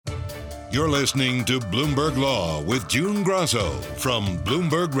You're listening to Bloomberg Law with June Grasso from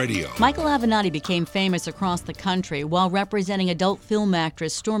Bloomberg Radio. Michael Avenatti became famous across the country while representing adult film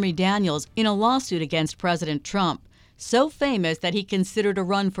actress Stormy Daniels in a lawsuit against President Trump. So famous that he considered a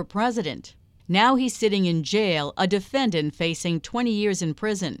run for president. Now he's sitting in jail, a defendant facing 20 years in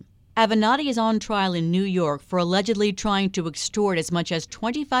prison. Avenatti is on trial in New York for allegedly trying to extort as much as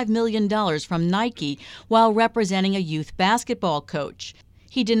 $25 million from Nike while representing a youth basketball coach.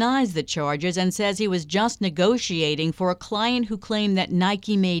 He denies the charges and says he was just negotiating for a client who claimed that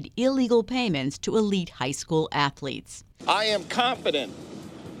Nike made illegal payments to elite high school athletes. I am confident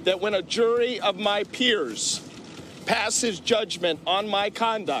that when a jury of my peers passes judgment on my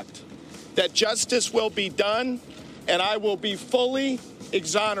conduct, that justice will be done and I will be fully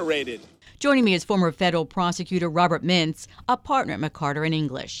exonerated. Joining me is former federal prosecutor Robert Mintz, a partner at McCarter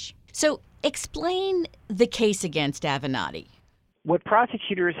English. So explain the case against Avenatti. What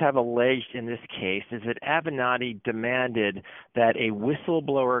prosecutors have alleged in this case is that Avenatti demanded that a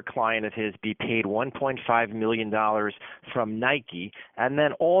whistleblower client of his be paid $1.5 million from Nike, and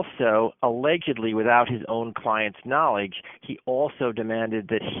then also, allegedly without his own client's knowledge, he also demanded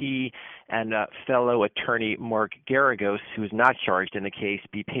that he and fellow attorney Mark Garagos, who is not charged in the case,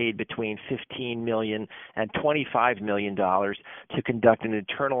 be paid between $15 million and $25 million to conduct an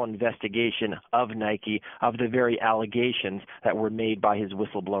internal investigation of Nike of the very allegations that were made by his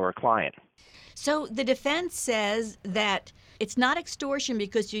whistleblower client. So the defense says that it's not extortion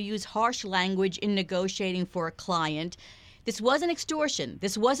because you use harsh language in negotiating for a client. This wasn't extortion.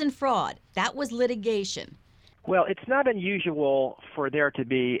 This wasn't fraud. That was litigation. Well, it's not unusual for there to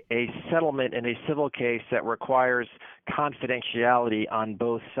be a settlement in a civil case that requires confidentiality on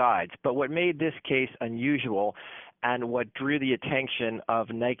both sides. But what made this case unusual and what drew the attention of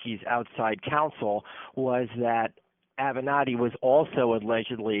Nike's outside counsel was that Avenatti was also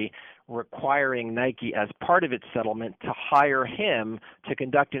allegedly requiring Nike as part of its settlement to hire him to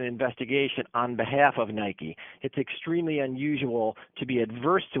conduct an investigation on behalf of Nike. It's extremely unusual to be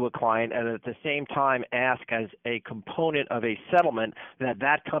adverse to a client and at the same time ask as a component of a settlement that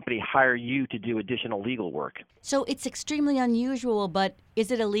that company hire you to do additional legal work. So it's extremely unusual, but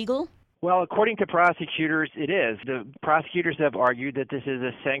is it illegal? Well, according to prosecutors, it is. The prosecutors have argued that this is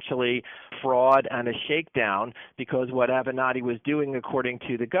essentially fraud and a shakedown because what Avenatti was doing, according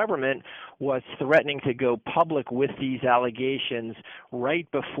to the government, was threatening to go public with these allegations right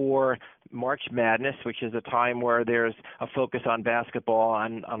before March Madness, which is a time where there's a focus on basketball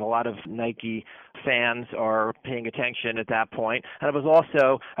and a lot of Nike fans are paying attention at that point. And it was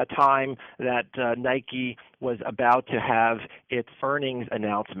also a time that Nike was about to have its earnings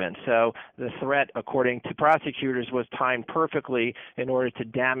announcement. So the threat, according to prosecutors, was timed perfectly in order to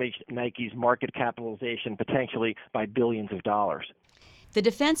damage Nike's market capitalization potentially by billions of dollars. The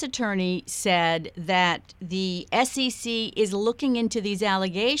defense attorney said that the SEC is looking into these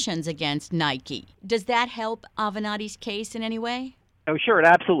allegations against Nike. Does that help Avenatti's case in any way? Oh, sure, it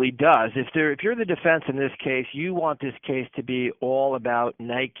absolutely does. If you're the defense in this case, you want this case to be all about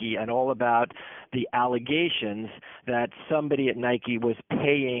Nike and all about the allegations that somebody at Nike was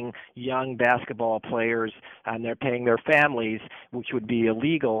paying young basketball players and they're paying their families, which would be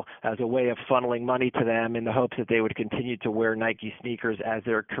illegal, as a way of funneling money to them in the hopes that they would continue to wear Nike sneakers as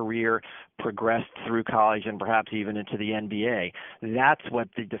their career progressed through college and perhaps even into the NBA. That's what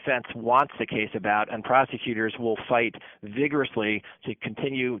the defense wants the case about, and prosecutors will fight vigorously to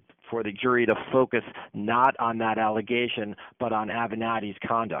continue for the jury to focus not on that allegation, but on Avenatti's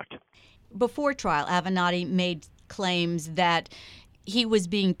conduct. Before trial, Avenatti made claims that he was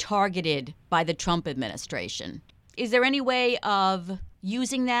being targeted by the Trump administration. Is there any way of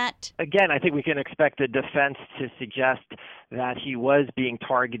using that? Again, I think we can expect the defense to suggest that he was being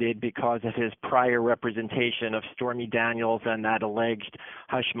targeted because of his prior representation of Stormy Daniels and that alleged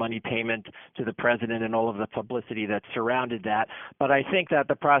hush money payment to the president and all of the publicity that surrounded that. But I think that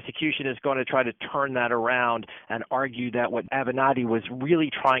the prosecution is going to try to turn that around and argue that what Avenatti was really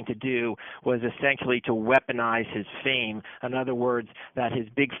trying to do was essentially to weaponize his fame. In other words, that his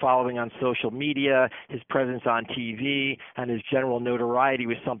big following on social media, his presence on TV, and his general notoriety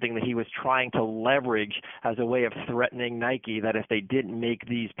was something that he was trying to leverage as a way of threatening Nike that if they didn't make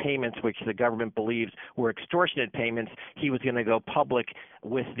these payments, which the government believes were extortionate payments, he was going to go public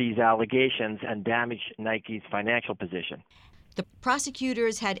with these allegations and damage Nike's financial position. The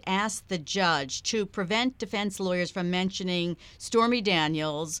prosecutors had asked the judge to prevent defense lawyers from mentioning Stormy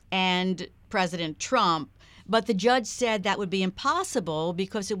Daniels and President Trump, but the judge said that would be impossible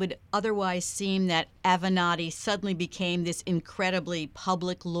because it would otherwise seem that Avenatti suddenly became this incredibly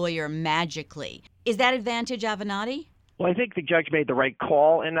public lawyer magically. Is that advantage Avenatti? Well, I think the judge made the right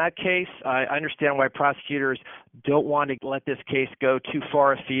call in that case. I understand why prosecutors don't want to let this case go too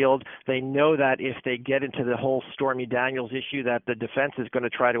far afield. They know that if they get into the whole Stormy Daniels issue, that the defense is going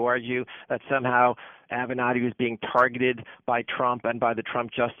to try to argue that somehow Avenatti was being targeted by Trump and by the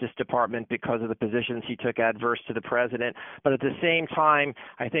Trump Justice Department because of the positions he took adverse to the president. But at the same time,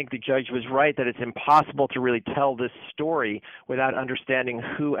 I think the judge was right that it's impossible to really tell this story without understanding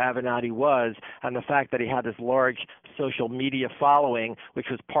who Avenatti was and the fact that he had this large social media following, which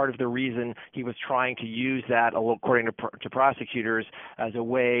was part of the reason he was trying to use that, according to prosecutors, as a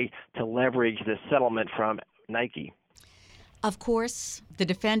way to leverage this settlement from Nike. Of course, the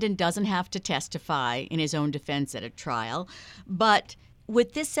defendant doesn't have to testify in his own defense at a trial, but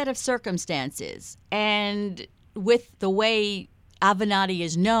with this set of circumstances and with the way Avenatti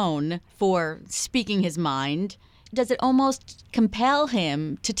is known for speaking his mind, does it almost compel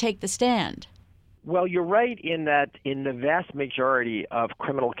him to take the stand? Well, you're right in that in the vast majority of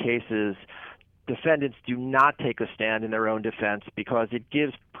criminal cases, defendants do not take a stand in their own defense because it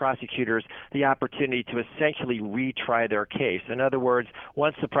gives prosecutors the opportunity to essentially retry their case. In other words,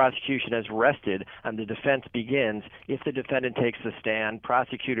 once the prosecution has rested and the defense begins, if the defendant takes the stand,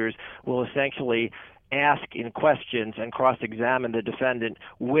 prosecutors will essentially ask in questions and cross-examine the defendant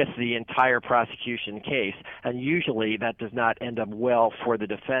with the entire prosecution case. And usually that does not end up well for the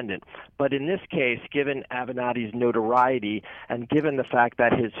defendant. But in this case, given Avenatti's notoriety and given the fact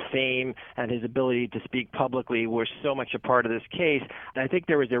that his fame and his ability to speak publicly were so much a part of this case, I think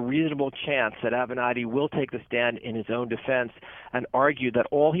there is a reasonable chance that Avenatti will take the stand in his own defense and argue that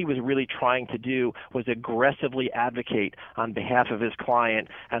all he was really trying to do was aggressively advocate on behalf of his client,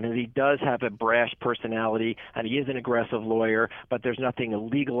 and that he does have a brash personality and he is an aggressive lawyer, but there's nothing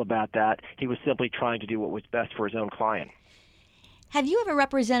illegal about that. He was simply trying to do what was best for his own client. Have you ever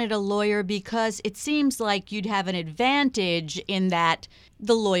represented a lawyer? Because it seems like you'd have an advantage in that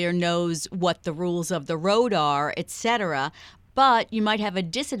the lawyer knows what the rules of the road are, etc., but you might have a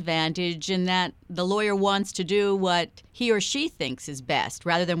disadvantage in that the lawyer wants to do what he or she thinks is best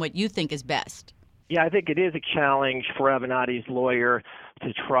rather than what you think is best. Yeah, I think it is a challenge for Avenatti's lawyer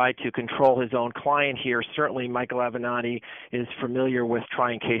to try to control his own client here. Certainly, Michael Avenatti is familiar with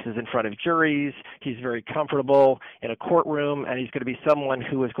trying cases in front of juries. He's very comfortable in a courtroom, and he's going to be someone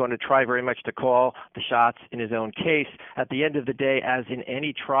who is going to try very much to call the shots in his own case. At the end of the day, as in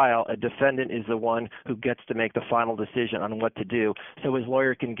any trial, a defendant is the one who gets to make the final decision on what to do. So his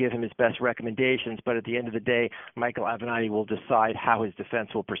lawyer can give him his best recommendations, but at the end of the day, Michael Avenatti will decide how his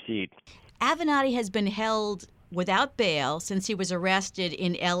defense will proceed. Avenatti has been held without bail since he was arrested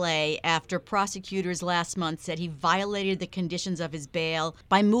in L.A. after prosecutors last month said he violated the conditions of his bail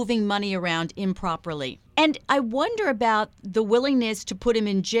by moving money around improperly. And I wonder about the willingness to put him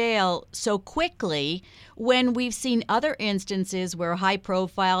in jail so quickly when we've seen other instances where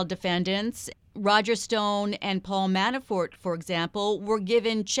high-profile defendants, Roger Stone and Paul Manafort, for example, were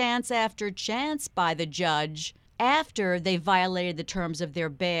given chance after chance by the judge after they violated the terms of their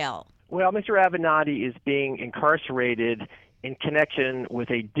bail. Well, Mr. Avenatti is being incarcerated in connection with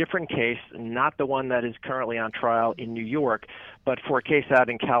a different case, not the one that is currently on trial in New York, but for a case out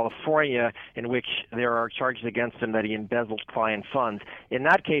in California in which there are charges against him that he embezzled client funds. In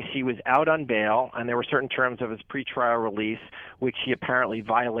that case, he was out on bail, and there were certain terms of his pretrial release which he apparently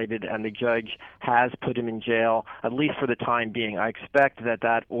violated, and the judge has put him in jail, at least for the time being. I expect that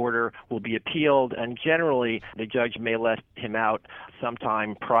that order will be appealed, and generally the judge may let him out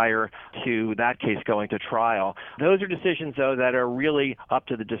sometime prior to that case going to trial. Those are decisions, though, that are really up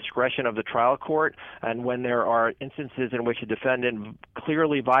to the discretion of the trial court, and when there are instances in which a defendant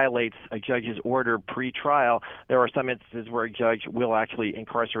clearly violates a judge's order pre-trial, there are some instances where a judge will actually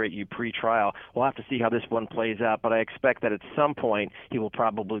incarcerate you pre-trial. We'll have to see how this one plays out, but I expect that at some point he will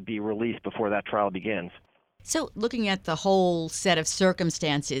probably be released before that trial begins. So looking at the whole set of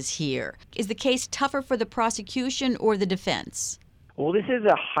circumstances here, is the case tougher for the prosecution or the defense? Well, this is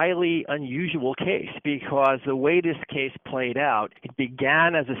a highly unusual case because the way this case played out, it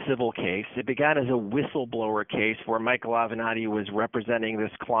began as a civil case. It began as a whistleblower case where Michael Avenatti was representing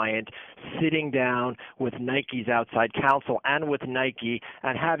this client, sitting down with Nike's outside counsel and with Nike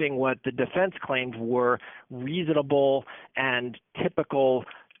and having what the defense claimed were reasonable and typical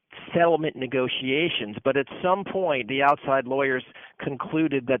settlement negotiations. But at some point, the outside lawyers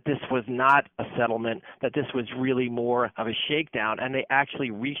concluded that this was not a settlement, that this was really more of a shakedown, and they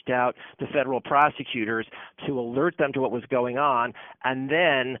actually reached out to federal prosecutors to alert them to what was going on, and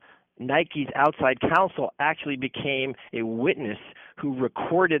then Nike's outside counsel actually became a witness who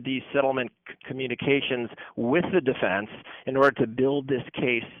recorded these settlement communications with the defense in order to build this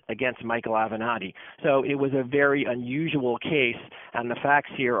case against Michael Avenatti. So it was a very unusual case, and the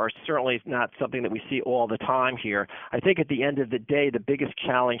facts here are certainly not something that we see all the time here. I think at the end of the day, the biggest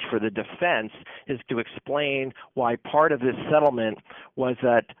challenge for the defense is to explain why part of this settlement was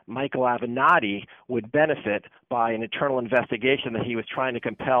that Michael Avenatti would benefit by an internal investigation that he was trying to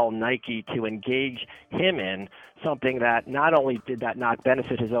compel Nike to engage him in, something that not only did that not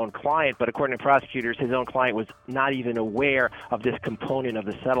benefit his own client, but according to prosecutors, his own client was not even aware of this component of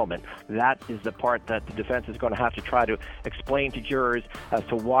the settlement. That is the part that the defense is going to have to try to explain to jurors as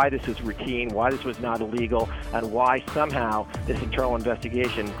to why this was routine, why this was not illegal, and why somehow this internal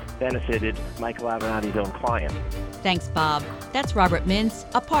investigation benefited Michael Avenatti's own client. Thanks, Bob. That's Robert Mintz,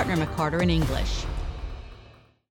 a partner McCarter English.